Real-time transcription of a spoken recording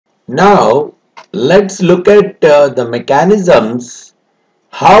Now, let's look at the mechanisms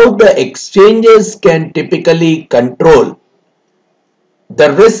how the exchanges can typically control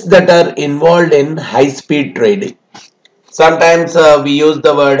the risks that are involved in high speed trading. Sometimes we use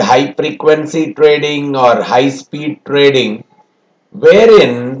the word high frequency trading or high speed trading,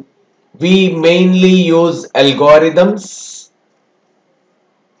 wherein we mainly use algorithms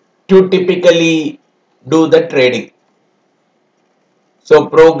to typically do the trading. So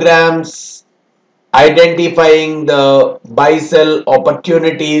programs identifying the buy sell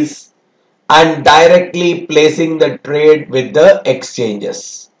opportunities and directly placing the trade with the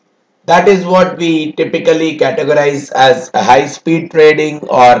exchanges. That is what we typically categorize as a high speed trading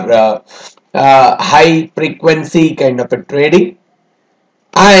or high frequency kind of a trading.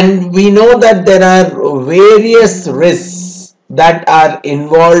 And we know that there are various risks that are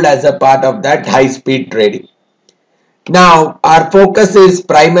involved as a part of that high speed trading. Now, our focus is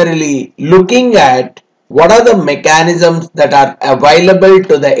primarily looking at what are the mechanisms that are available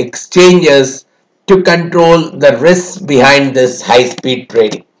to the exchanges to control the risks behind this high speed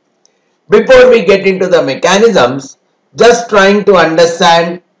trading. Before we get into the mechanisms, just trying to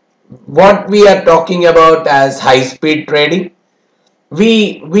understand what we are talking about as high speed trading.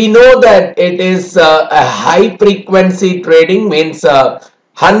 We know that it is a high frequency trading, means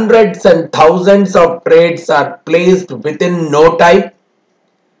hundreds and thousands of trades are placed within no time.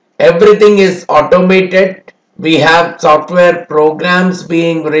 Everything is automated. We have software programs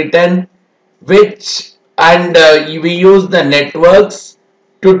being written, which and we use the networks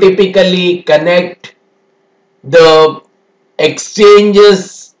to typically connect the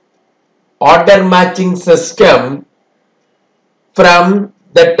exchanges order matching system from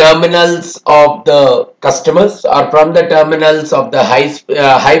the terminals of the customers or from the terminals of the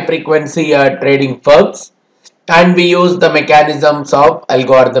high frequency trading firms, and we use the mechanisms of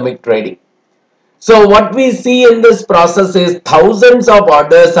algorithmic trading. So what we see in this process is thousands of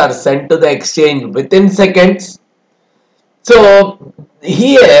orders are sent to the exchange within seconds. So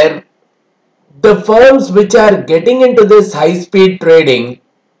here the firms which are getting into this high speed trading,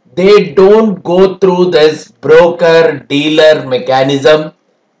 they don't go through this broker dealer mechanism,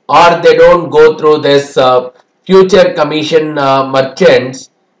 or they don't go through this future commission merchants,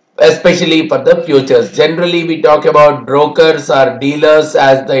 especially for the futures. Generally we talk about brokers or dealers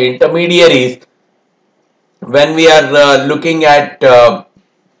as the intermediaries when we are looking at the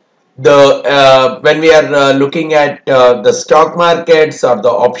stock markets or the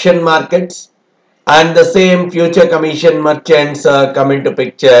option markets, and the same future commission merchants come into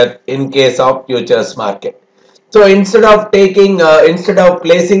picture in case of futures market. So instead of placing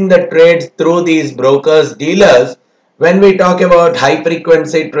the trades through these brokers dealers, when we talk about high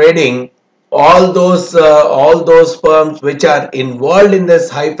frequency trading, all those firms which are involved in this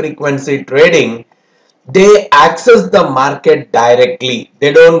high frequency trading, they access the market directly.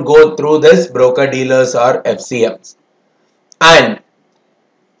 They don't go through this broker dealers or FCMs. And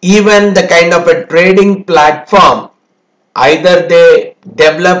even the kind of a trading platform, either they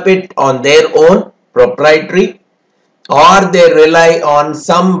develop it on their own proprietary, or they rely on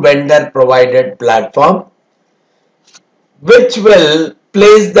some vendor provided platform which will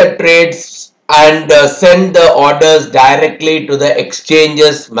place the trades and send the orders directly to the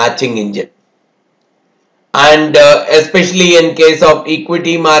exchanges matching engine. And especially in case of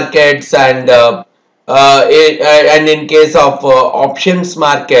equity markets and in case of options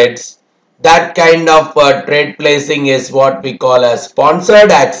markets, that kind of trade placing is what we call as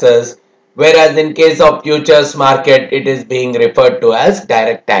sponsored access, whereas in case of futures market it is being referred to as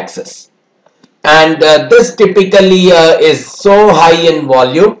direct access. And this typically is so high in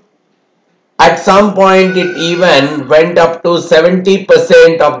volume. At some point it even went up to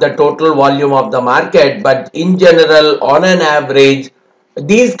 70% of the total volume of the market, but in general, on an average,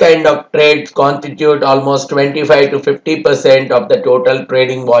 these kind of trades constitute almost 25 to 50% of the total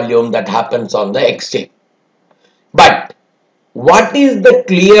trading volume that happens on the exchange. But what is the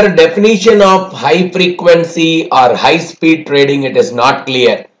clear definition of high frequency or high speed trading? It is not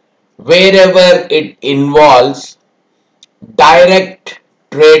clear. Wherever it involves direct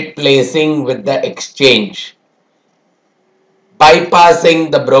trade placing with the exchange, bypassing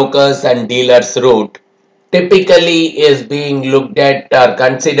the brokers and dealers route, typically is being looked at or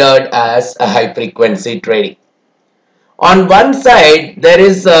considered as a high frequency trading. On one side, there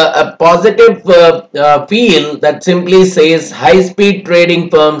is a positive feel that simply says high speed trading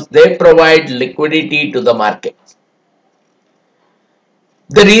firms, they provide liquidity to the markets.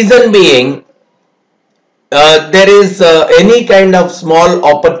 The reason being, there is any kind of small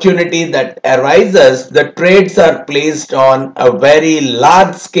opportunity that arises, the trades are placed on a very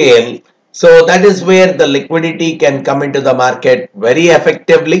large scale. So that is where the liquidity can come into the market very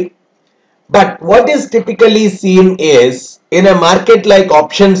effectively. But what is typically seen is in a market like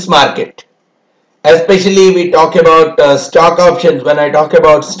options market, especially we talk about stock options. When I talk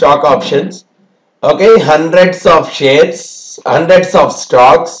about stock options, okay, hundreds of shares, hundreds of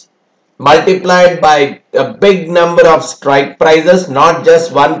stocks multiplied by a big number of strike prices, not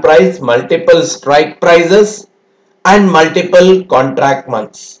just one price, multiple strike prices and multiple contract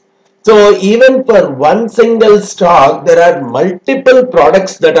months. So even for one single stock, there are multiple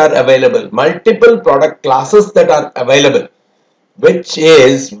products that are available, multiple product classes that are available, which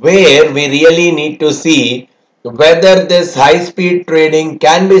is where we really need to see whether this high speed trading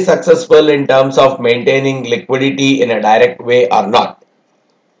can be successful in terms of maintaining liquidity in a direct way or not.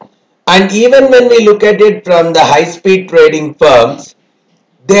 And even when we look at it from the high speed trading firms,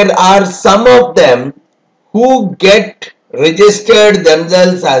 there are some of them who get registered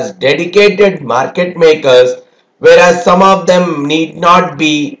themselves as dedicated market makers, whereas some of them need not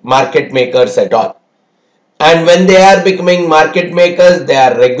be market makers at all. And when they are becoming market makers, they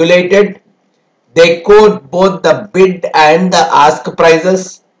are regulated. They quote both the bid and the ask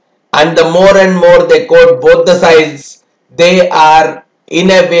prices, and the more and more they quote both the sides, they are in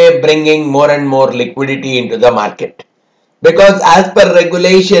a way bringing more and more liquidity into the market. Because as per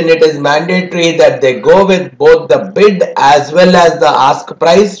regulation, it is mandatory that they go with both the bid as well as the ask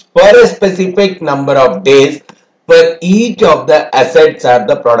price for a specific number of days for each of the assets or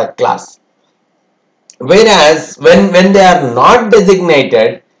the product class. Whereas when they are not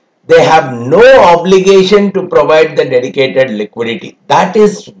designated, they have no obligation to provide the dedicated liquidity. That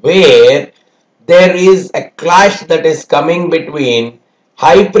is where there is a clash that is coming between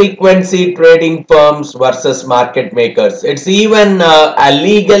high frequency trading firms versus market makers. It's even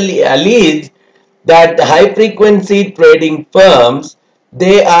illegally alleged that high frequency trading firms,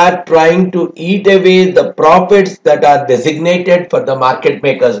 they are trying to eat away the profits that are designated for the market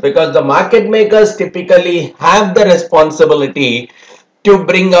makers, because the market makers typically have the responsibility to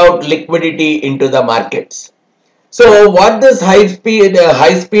bring out liquidity into the markets. So what this high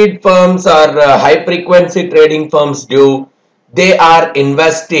speed firms or high frequency trading firms do, they are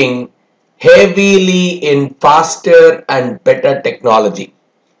investing heavily in faster and better technology.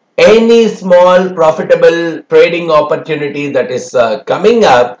 Any small profitable trading opportunity that is coming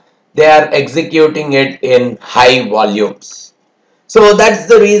up, they are executing it in high volumes. So that's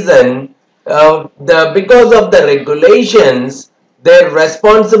the reason, because of the regulations, their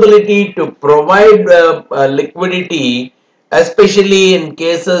responsibility to provide liquidity, especially in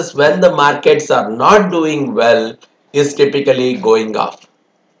cases when the markets are not doing well, is typically going up.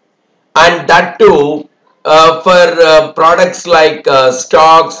 And that too, for products like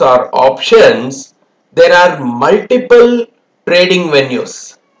stocks or options, there are multiple trading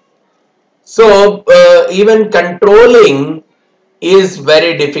venues. So even controlling is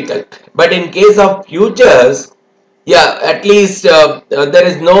very difficult. But in case of futures, yeah, at least there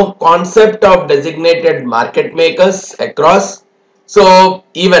is no concept of designated market makers across. So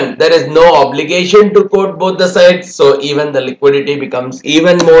even there is no obligation to quote both the sides. So even the liquidity becomes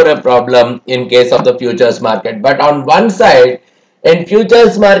even more a problem in case of the futures market. But on one side, in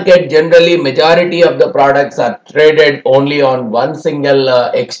futures market, generally majority of the products are traded only on one single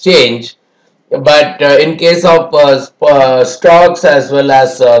exchange. But in case of stocks as well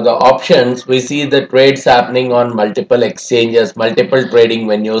as the options, we see the trades happening on multiple exchanges, multiple trading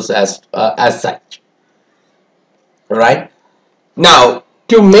venues as such. Right? Now,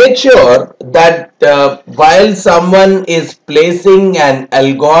 to make sure that while someone is placing an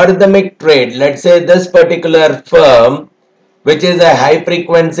algorithmic trade, let's say this particular firm, which is a high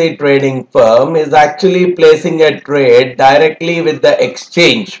frequency trading firm, is actually placing a trade directly with the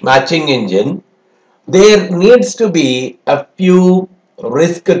exchange matching engine, there needs to be a few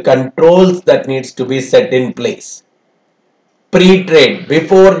risk controls that needs to be set in place. Pre-trade,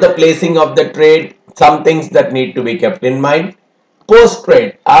 before the placing of the trade, some things that need to be kept in mind.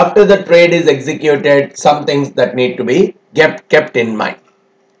 Post-trade, after the trade is executed, some things that need to be kept in mind.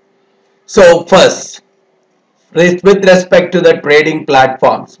 So first, with respect to the trading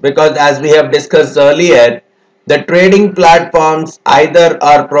platforms, because as we have discussed earlier, the trading platforms either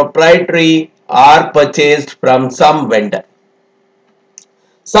are proprietary or purchased from some vendor.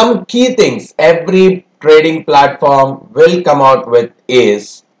 Some key things every trading platform will come out with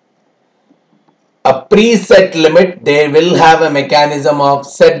is a preset limit, they will have a mechanism of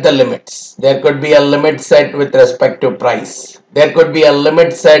set the limits. There could be a limit set with respect to price. There could be a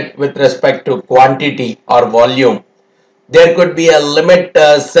limit set with respect to quantity or volume. There could be a limit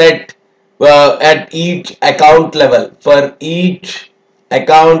set at each account level for each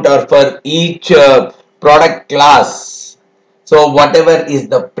account or for each product class. So whatever is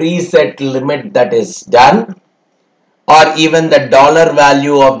the preset limit that is done, or even the dollar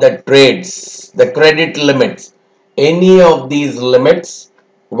value of the trades, the credit limits, any of these limits,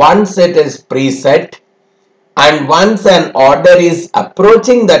 once it is preset and once an order is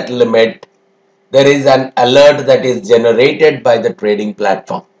approaching that limit, there is an alert that is generated by the trading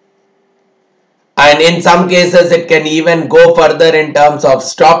platform. And in some cases, it can even go further in terms of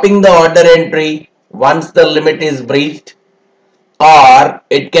stopping the order entry once the limit is breached, or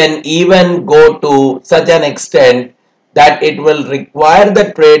it can even go to such an extent that it will require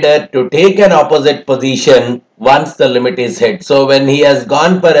the trader to take an opposite position once the limit is hit. So when he has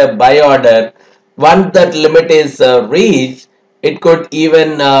gone for a buy order, once that limit is reached, it could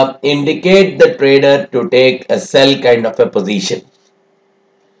even indicate the trader to take a sell kind of a position.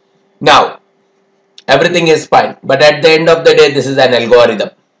 Now, everything is fine, but at the end of the day, this is an algorithm.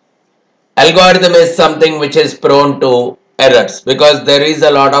 Algorithm is something which is prone to errors because there is a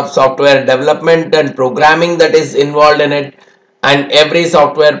lot of software development and programming that is involved in it, and every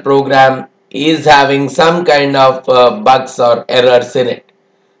software program is having some kind of bugs or errors in it.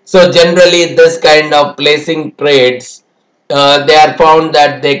 So generally this kind of placing trades, they are found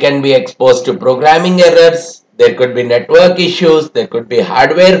that they can be exposed to programming errors, there could be network issues, there could be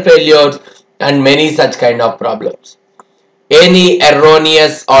hardware failures and many such kind of problems. Any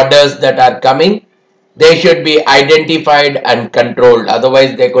erroneous orders that are coming, they should be identified and controlled,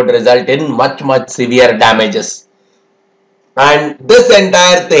 otherwise they could result in much severe damages. And this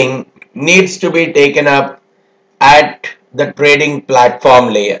entire thing needs to be taken up at the trading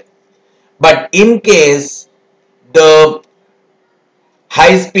platform layer. But in case the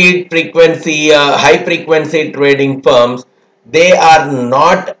high frequency trading firms, they are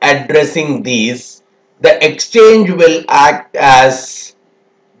not addressing these, the exchange will act as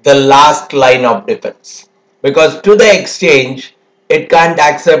the last line of defense, because to the exchange it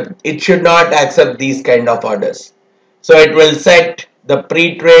should not accept these kind of orders. So it will set the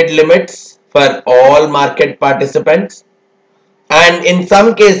pre-trade limits for all market participants, and in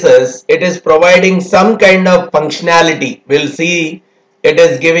some cases it is providing some kind of functionality. We'll see it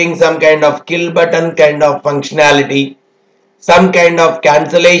is giving some kind of kill button kind of functionality, some kind of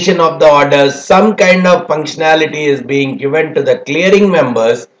cancellation of the orders, some kind of functionality is being given to the clearing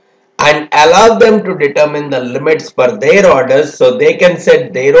members and allow them to determine the limits for their orders, so they can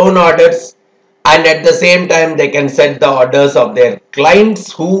set their own orders and at the same time they can set the orders of their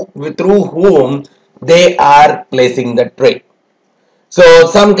clients through whom they are placing the trade. So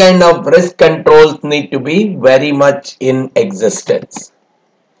some kind of risk controls need to be very much in existence.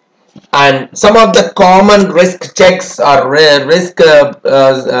 And some of the common risk checks or risk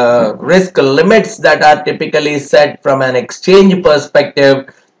limits that are typically set from an exchange perspective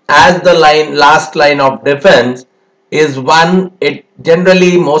as the last line of defense is one. It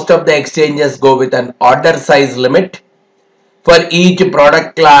generally, most of the exchanges go with an order size limit for each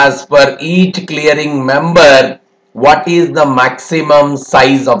product class, for each clearing member. What is the maximum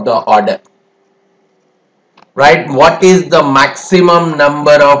size of the order? Right? What is the maximum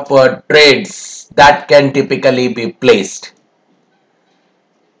number of trades that can typically be placed?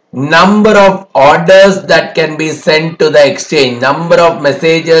 Number of orders that can be sent to the exchange, number of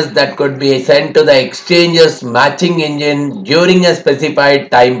messages that could be sent to the exchange's matching engine during a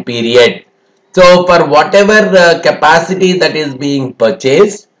specified time period. So for whatever capacity that is being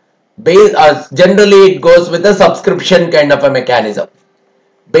purchased, generally it goes with a subscription kind of a mechanism.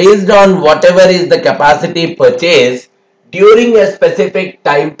 Based on whatever is the capacity purchase during a specific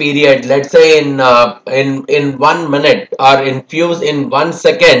time period, let's say in 1 minute or in 1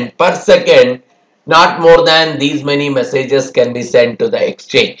 second, per second, not more than these many messages can be sent to the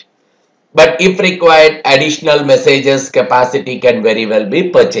exchange. But if required, additional messages capacity can very well be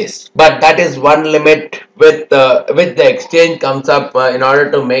purchased. But that is one limit with the exchange comes up in order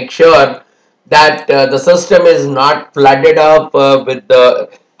to make sure that the system is not flooded up with the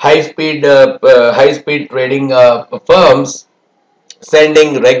high speed trading firms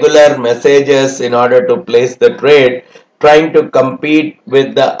sending regular messages in order to place the trade, trying to compete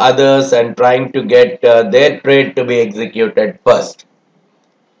with the others and trying to get their trade to be executed first.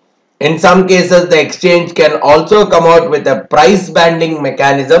 In some cases, the exchange can also come out with a price banding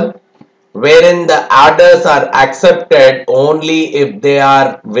mechanism wherein the orders are accepted only if they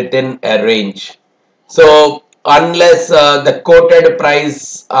are within a range. So unless the quoted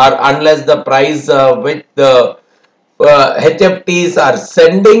price or unless the price which the HFTs are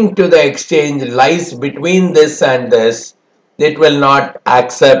sending to the exchange lies between this and this, it will not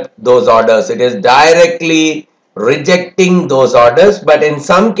accept those orders. It is directly rejecting those orders. But in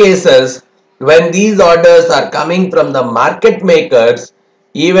some cases, when these orders are coming from the market makers,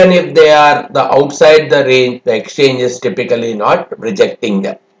 even if they are the outside the range, the exchange is typically not rejecting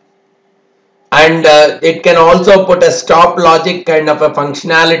them. And it can also put a stop logic kind of a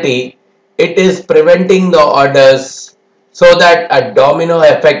functionality. It is preventing the orders so that a domino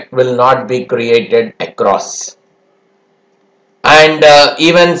effect will not be created across. And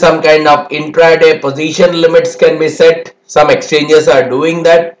even some kind of intraday position limits can be set. Some exchanges are doing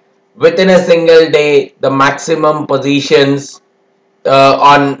that. Within a single day, the maximum positions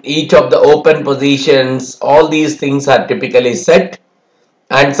on each of the open positions, all these things are typically set.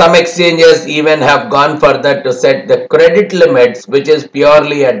 And some exchanges even have gone further to set the credit limits, which is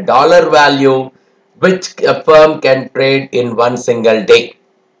purely a dollar value which a firm can trade in one single day.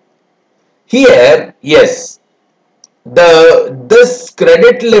 Here, yes, this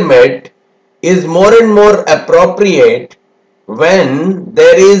credit limit is more and more appropriate when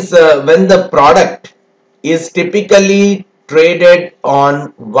when the product is typically traded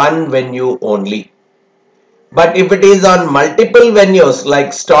on one venue only. But if it is on multiple venues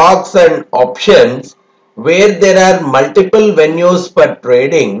like stocks and options, where there are multiple venues for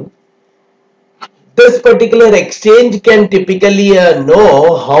trading, this particular exchange can typically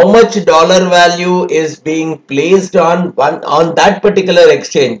know how much dollar value is being placed on that particular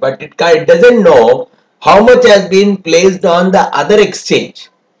exchange, but it doesn't know how much has been placed on the other exchange.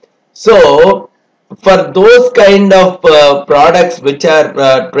 So for those kind of products which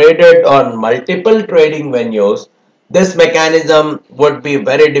are traded on multiple trading venues, this mechanism would be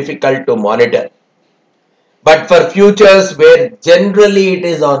very difficult to monitor. But for futures where generally it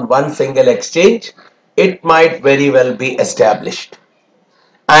is on one single exchange, it might very well be established.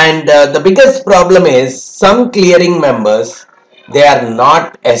 And the biggest problem is some clearing members, they are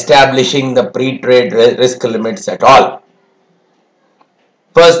not establishing the pre-trade risk limits at all.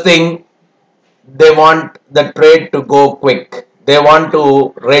 First thing, they want the trade to go quick. They want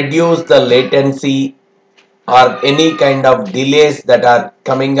to reduce the latency or any kind of delays that are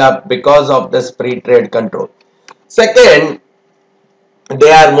coming up because of this pre-trade control. Second,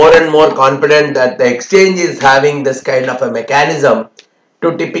 they are more and more confident that the exchange is having this kind of a mechanism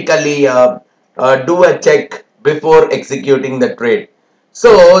to typically do a check before executing the trade.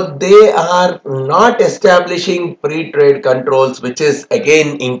 So they are not establishing pre-trade controls, which is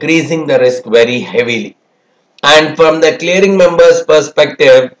again increasing the risk very heavily. And from the clearing members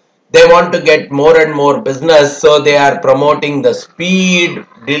perspective, they want to get more and more business, so they are promoting the speed,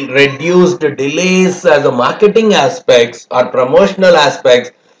 reduced delays as a marketing aspects or promotional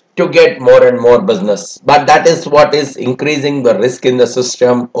aspects to get more and more business. But that is what is increasing the risk in the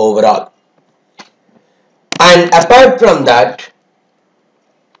system overall. And apart from that,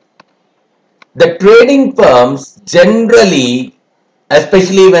 the trading firms generally,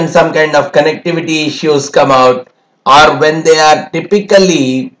 especially when some kind of connectivity issues come out, or when they are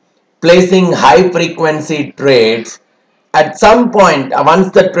typically placing high frequency trades, at some point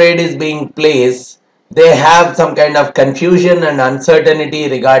once the trade is being placed, they have some kind of confusion and uncertainty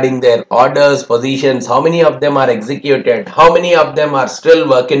regarding their orders, positions, how many of them are executed, how many of them are still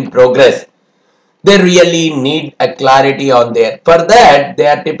work in progress. They really need a clarity on there. For that, they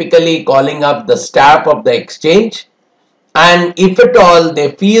are typically calling up the staff of the exchange, and if at all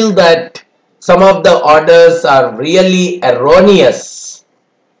they feel that some of the orders are really erroneous,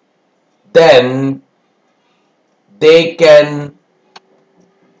 then they can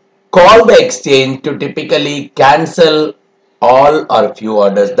call the exchange to typically cancel all or few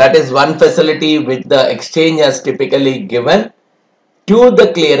orders. That is one facility which the exchange has typically given to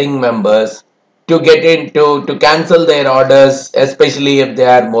the clearing members to get into to cancel their orders, especially if they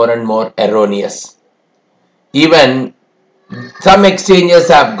are more and more erroneous. Even some exchanges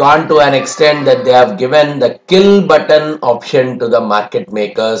have gone to an extent that they have given the kill button option to the market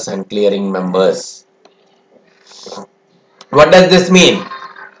makers and clearing members. What does this mean?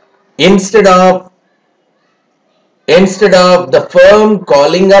 Instead of the firm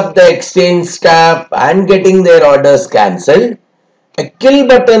calling up the exchange staff and getting their orders cancelled, a kill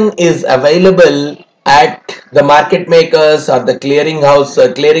button is available at the market makers or the clearing house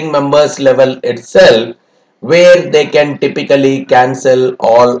or clearing members level itself, where they can typically cancel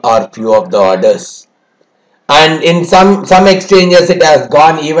all or few of the orders. And in some exchanges, it has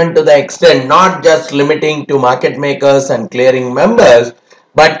gone even to the extent not just limiting to market makers and clearing members,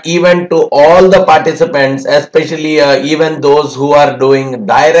 but even to all the participants, especially even those who are doing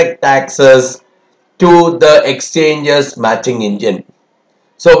direct access to the exchanges matching engine.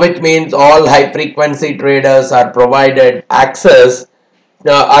 So which means all high frequency traders are provided access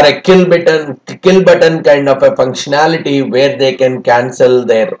or a kill button kind of a functionality where they can cancel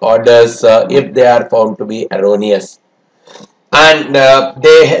their orders if they are found to be erroneous. And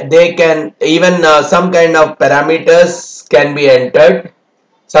they can even some kind of parameters can be entered,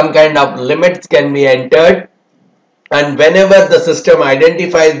 some kind of limits can be entered, and whenever the system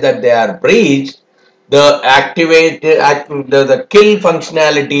identifies that they are breached, the kill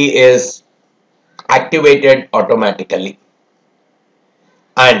functionality is activated automatically.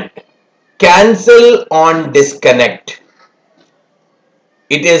 And cancel on disconnect,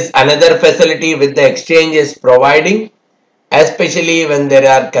 it is another facility which the exchange is providing, especially when there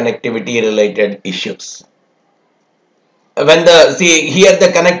are connectivity related issues. When the see here, the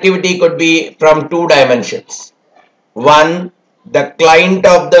connectivity could be from two dimensions. One, the client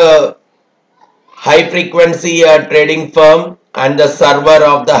of the high frequency trading firm and the server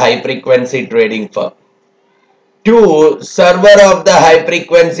of the high frequency trading firm. Two, server of the high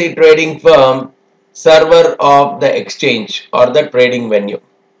frequency trading firm, server of the exchange or the trading venue.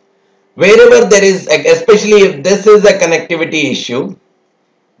 Wherever there is, especially if this is a connectivity issue,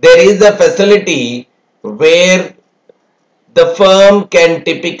 there is a facility where the firm can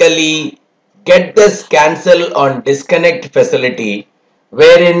typically get this cancel on disconnect facility,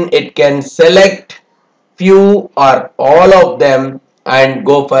 wherein it can select few or all of them and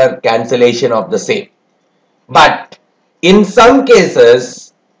go for cancellation of the same. But in some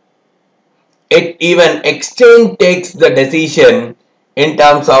cases, it even exchange takes the decision in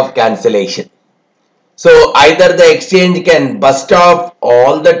terms of cancellation. So either the exchange can bust off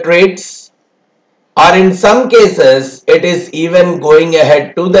all the trades, or in some cases it is even going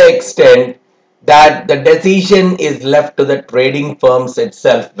ahead to the extent that the decision is left to the trading firms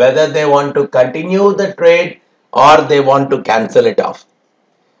itself, whether they want to continue the trade or they want to cancel it off.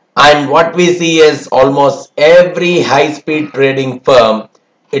 And what we see is almost every high speed trading firm,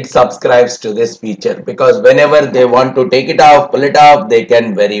 it subscribes to this feature, because whenever they want to take it off, pull it off, they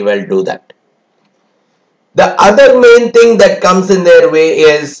can very well do that. The other main thing that comes in their way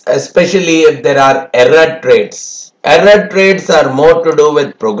is, especially if there are error trades. Error trades are more to do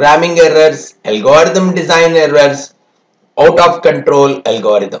with programming errors, algorithm design errors, out of control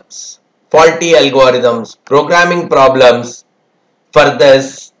algorithms, faulty algorithms, programming problems. For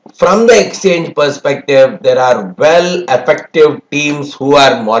this, from the exchange perspective, there are well effective teams who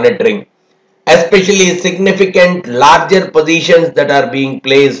are monitoring, especially significant larger positions that are being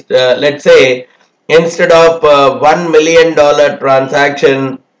placed. Let's say instead of $1 million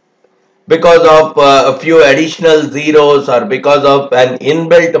transaction, because of a few additional zeros or because of an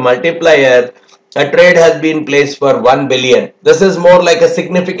inbuilt multiplier, a trade has been placed for 1 billion. This is more like a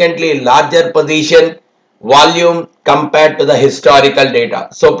significantly larger position volume compared to the historical data.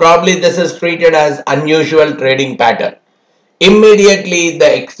 So probably this is treated as unusual trading pattern. Immediately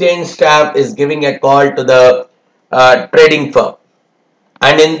the exchange staff is giving a call to the trading firm.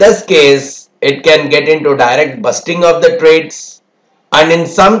 And in this case, it can get into direct busting of the trades. And in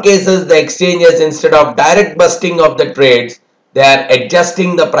some cases, the exchanges, instead of direct busting of the trades, they are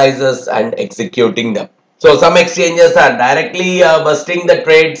adjusting the prices and executing them. So some exchanges are directly busting the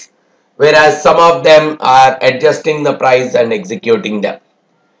trades, whereas some of them are adjusting the price and executing them.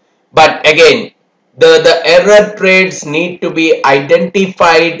 But again, the error trades need to be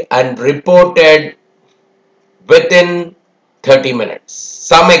identified and reported within 30 minutes.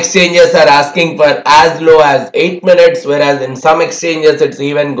 Some exchanges are asking for as low as 8 minutes, whereas in some exchanges it's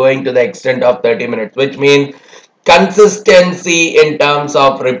even going to the extent of 30 minutes, which means consistency in terms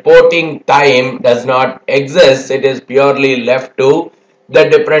of reporting time does not exist. It is purely left to the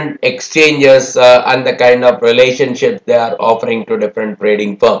different exchanges and the kind of relationships they are offering to different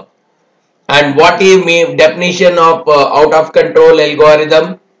trading firms. And what is definition of out of control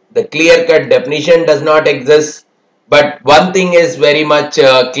algorithm? The clear cut definition does not exist. But one thing is very much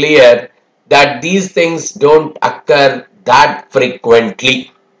clear, that these things don't occur that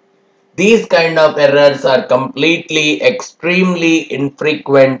frequently. These kind of errors are completely, extremely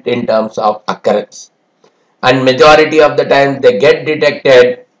infrequent in terms of occurrence. And majority of the time they get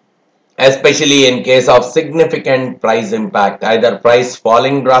detected, especially in case of significant price impact, either price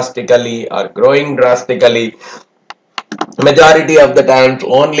falling drastically or growing drastically. Majority of the times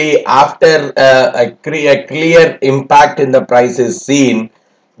only after a clear impact in the price is seen,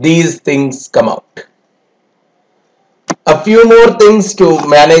 these things come out. A few more things to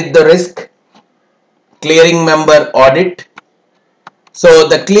manage the risk: clearing member audit. So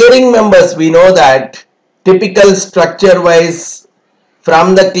the clearing members, we know that typical structure wise,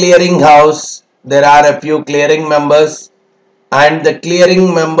 from the clearing house, there are a few clearing members, and the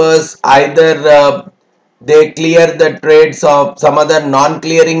clearing members either they clear the trades of some other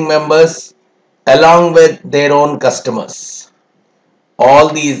non-clearing members along with their own customers. All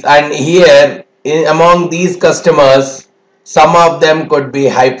these, and here among these customers, some of them could be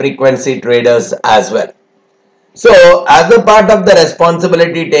high frequency traders as well. So as a part of the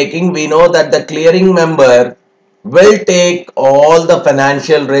responsibility taking, we know that the clearing member will take all the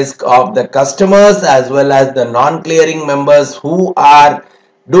financial risk of the customers as well as the non-clearing members who are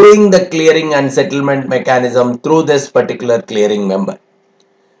doing the clearing and settlement mechanism through this particular clearing member.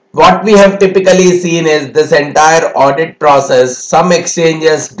 What we have typically seen is this entire audit process. Some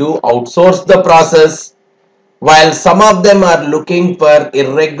exchanges do outsource the process, while some of them are looking for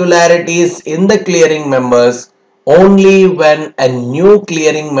irregularities in the clearing members only when a new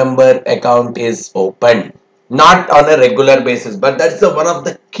clearing member account is opened, not on a regular basis. But that's one of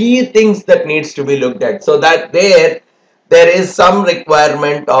the key things that needs to be looked at, so that there is some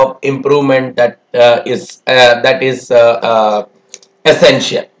requirement of improvement that is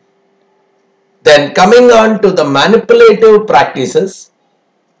essential. Then coming on to the manipulative practices,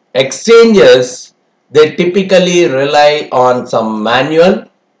 exchanges, they typically rely on some manual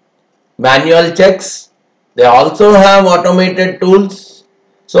checks. They also have automated tools.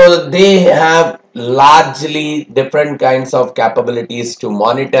 So they have largely different kinds of capabilities to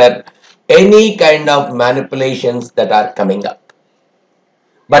monitor any kind of manipulations that are coming up.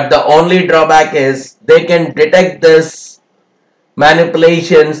 But the only drawback is they can detect this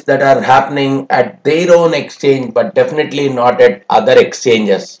manipulations that are happening at their own exchange, but definitely not at other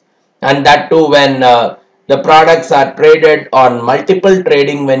exchanges. And that too when the products are traded on multiple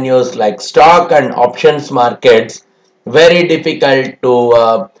trading venues like stock and options markets, very difficult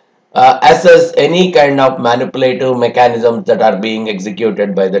to assess any kind of manipulative mechanisms that are being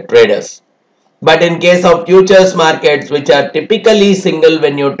executed by the traders. But in case of futures markets, which are typically single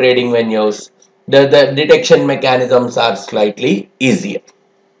venue trading venues, the detection mechanisms are slightly easier.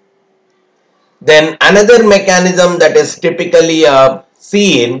 Then another mechanism that is typically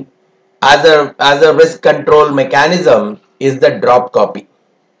seen as a risk control mechanism is the drop copy,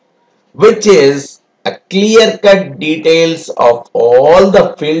 which is a clear-cut details of all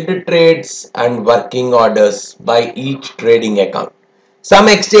the filled trades and working orders by each trading account. Some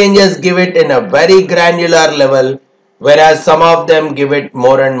exchanges give it in a very granular level, whereas some of them give it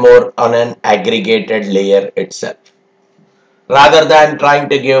more and more on an aggregated layer itself. Rather than trying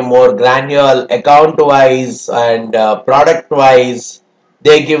to give more granular account wise and product wise,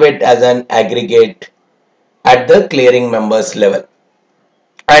 they give it as an aggregate at the clearing members level.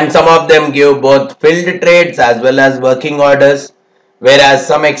 And some of them give both filled trades as well as working orders, whereas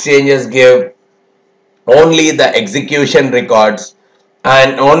some exchanges give only the execution records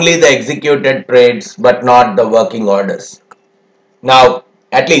and only the executed trades but not the working orders. Now,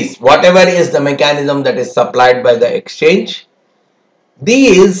 at least whatever is the mechanism that is supplied by the exchange,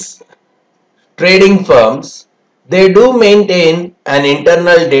 these trading firms, they do maintain an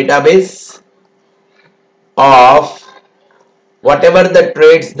internal database of whatever the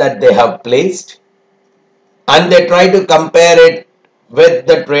trades that they have placed, and they try to compare it with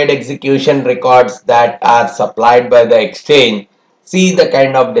the trade execution records that are supplied by the exchange, see the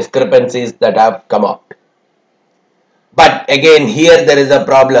kind of discrepancies that have come out. But again, here there is a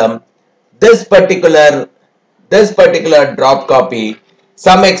problem. This particular drop copy,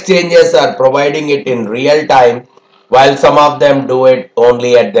 some exchanges are providing it in real time, while some of them do it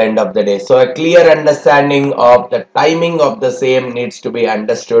only at the end of the day. So a clear understanding of the timing of the same needs to be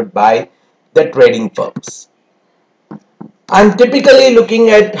understood by the trading firms. I'm typically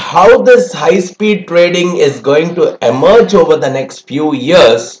looking at how this high-speed trading is going to emerge over the next few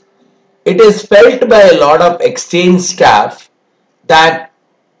years. It is felt by a lot of exchange staff that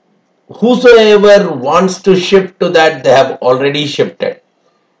whosoever wants to shift to that, they have already shifted.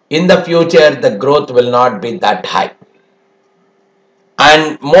 In the future, the growth will not be that high.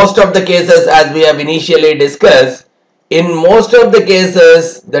 And most of the cases, as we have initially discussed, in most of the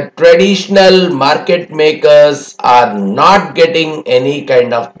cases, the traditional market makers are not getting any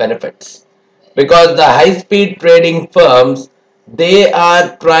kind of benefits, because the high-speed trading firms, they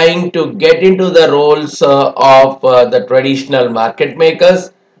are trying to get into the roles of the traditional market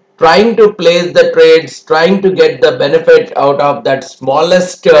makers, trying to place the trades, trying to get the benefit out of that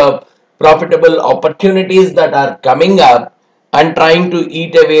smallest profitable opportunities that are coming up, and trying to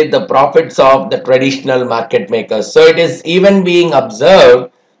eat away the profits of the traditional market makers. So it is even being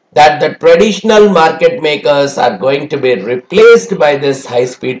observed that the traditional market makers are going to be replaced by this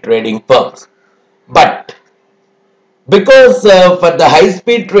high-speed trading firms. But because for the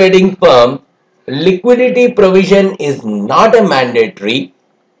high-speed trading firm, liquidity provision is not a mandatory,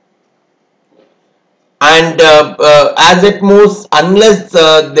 and as it moves, unless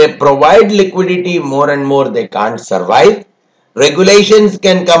they provide liquidity more and more, they can't survive. Regulations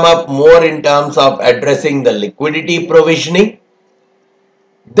can come up more in terms of addressing the liquidity provisioning.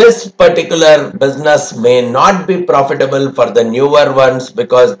 This particular business may not be profitable for the newer ones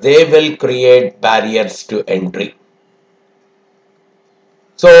because they will create barriers to entry.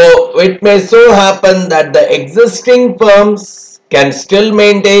 So it may so happen that the existing firms can still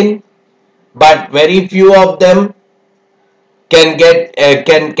maintain, but very few of them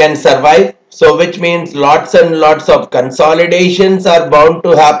can survive. So which means lots and lots of consolidations are bound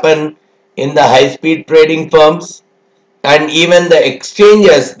to happen in the high speed trading firms. And even the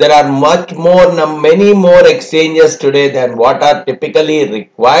exchanges, there are many more exchanges today than what are typically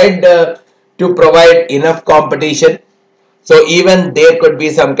required to provide enough competition. So even there could be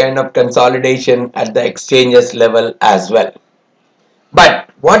some kind of consolidation at the exchanges level as well. But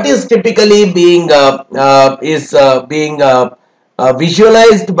what is typically being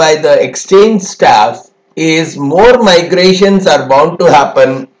visualized by the exchange staff is more migrations are bound to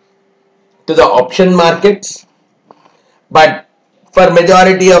happen to the option markets. But for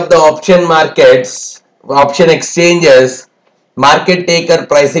majority of the option markets, option exchanges, market taker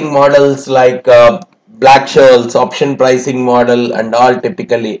pricing models like Black-Scholes option pricing model and all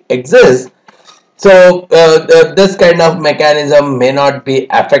typically exist. So this kind of mechanism may not be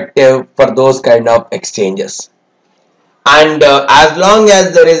effective for those kind of exchanges. And as long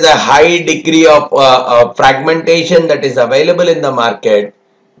as there is a high degree of fragmentation that is available in the market,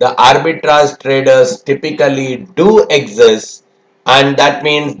 the arbitrage traders typically do exist, and that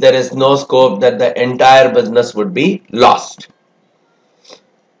means there is no scope that the entire business would be lost.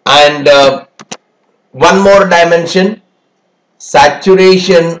 And one more dimension,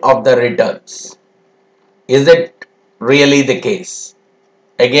 saturation of the returns. Is it really the case?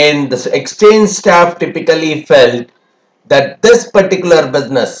 Again, the exchange staff typically felt that this particular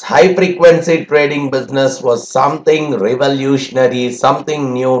business, high frequency trading business, was something revolutionary,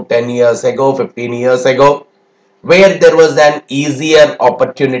 something new 10 years ago, 15 years ago, where there was an easier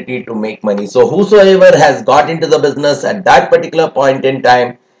opportunity to make money. So whosoever has got into the business at that particular point in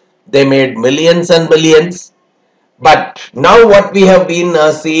time, they made millions and billions. But now what we have been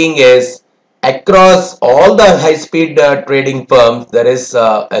seeing is across all the high-speed trading firms, there is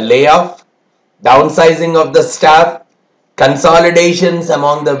a layoff, downsizing of the staff, consolidations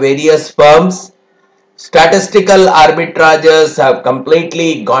among the various firms. Statistical arbitrages have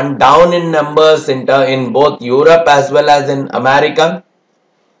completely gone down in numbers in both Europe as well as in America.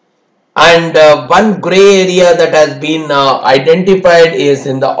 And one gray area that has been identified is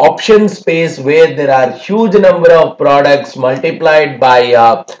in the option space, where there are huge number of products multiplied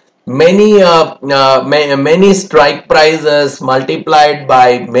by many strike prices, multiplied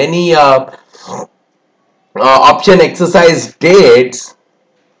by many option exercise dates,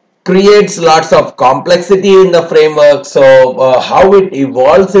 creates lots of complexity in the framework. So how it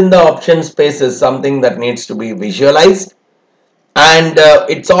evolves in the option space is something that needs to be visualized. And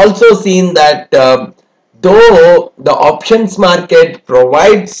it's also seen that though the options market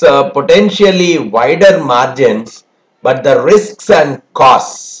provides potentially wider margins, but the risks and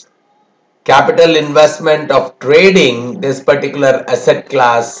costs, capital investment of trading this particular asset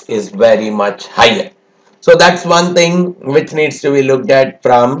class is very much higher. So that's one thing which needs to be looked at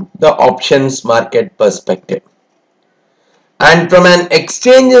from the options market perspective. And from an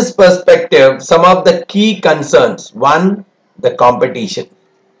exchange's perspective, some of the key concerns. One, the competition.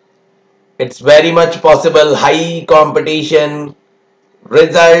 It's very much possible high competition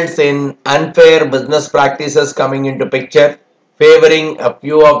results in unfair business practices coming into picture, favoring a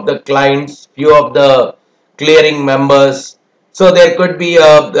few of the clients, few of the clearing members. So there could be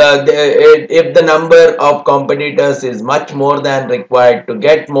if the number of competitors is much more than required to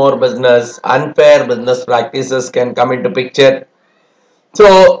get more business, unfair business practices can come into picture.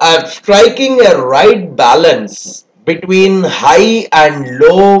 So striking a right balance between high and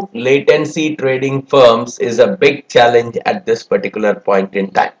low latency trading firms is a big challenge at this particular point in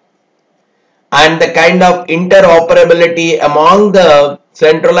time. And the kind of interoperability among the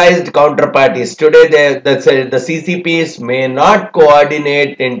centralized counterparties. Today, the CCPs may not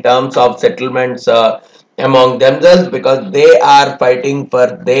coordinate in terms of settlements among themselves because they are fighting for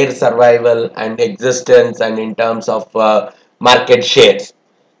their survival and existence and in terms of market shares.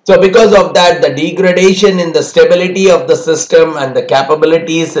 So because of that, the degradation in the stability of the system and the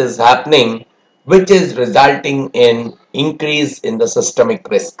capabilities is happening, which is resulting in increase in the systemic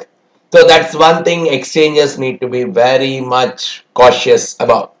risk. So that's one thing exchanges need to be very much cautious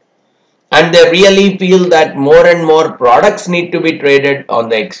about. And they really feel that more and more products need to be traded on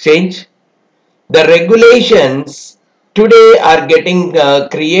the exchange. The regulations today are getting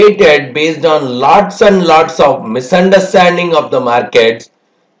created based on lots and lots of misunderstanding of the markets,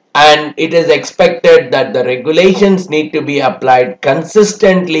 and it is expected that the regulations need to be applied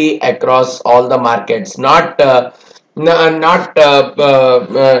consistently across all the markets, not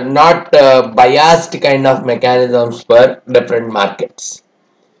biased kind of mechanisms for different markets.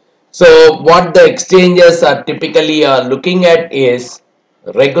 So what the exchanges are typically looking at is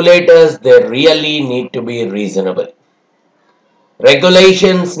regulators, they really need to be reasonable.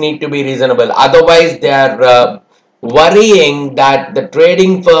 Regulations need to be reasonable. Otherwise, they are worrying that the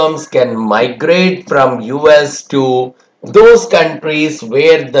trading firms can migrate from US to those countries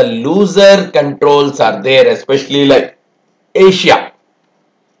where the looser controls are there, especially like Asia.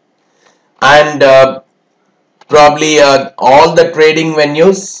 And probably all the trading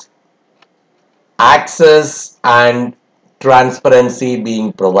venues, access and transparency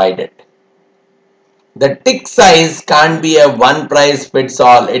being provided. The tick size can't be a one price fits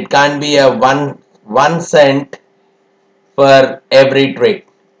all. It can't be a one cent for every trade.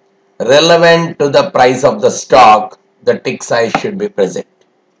 Relevant to the price of the stock, the tick size should be present.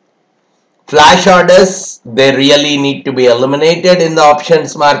 Flash orders, they really need to be eliminated in the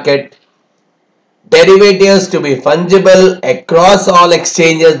options market. Derivatives to be fungible across all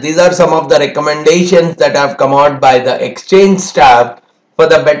exchanges. These are some of the recommendations that have come out by the exchange staff for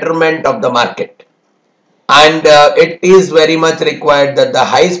the betterment of the market. And it is very much required that the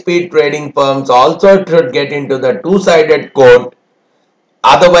high speed trading firms also should get into the two-sided code.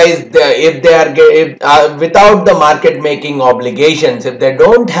 Otherwise, if they are without the market making obligations, if they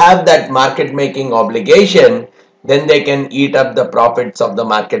don't have that market making obligation, then they can eat up the profits of the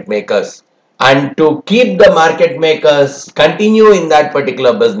market makers. And to keep the market makers continue in that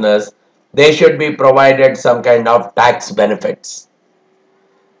particular business, they should be provided some kind of tax benefits.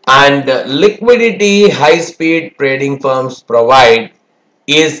 And liquidity high speed trading firms provide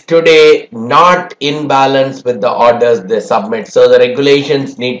is today not in balance with the orders they submit. So the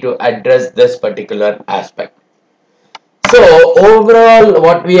regulations need to address this particular aspect. So overall,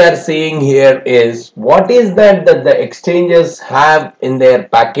 what we are seeing here is what is that the exchanges have in their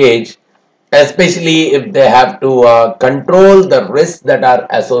package, especially if they have to control the risks that are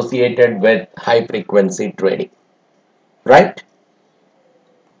associated with high frequency trading, right?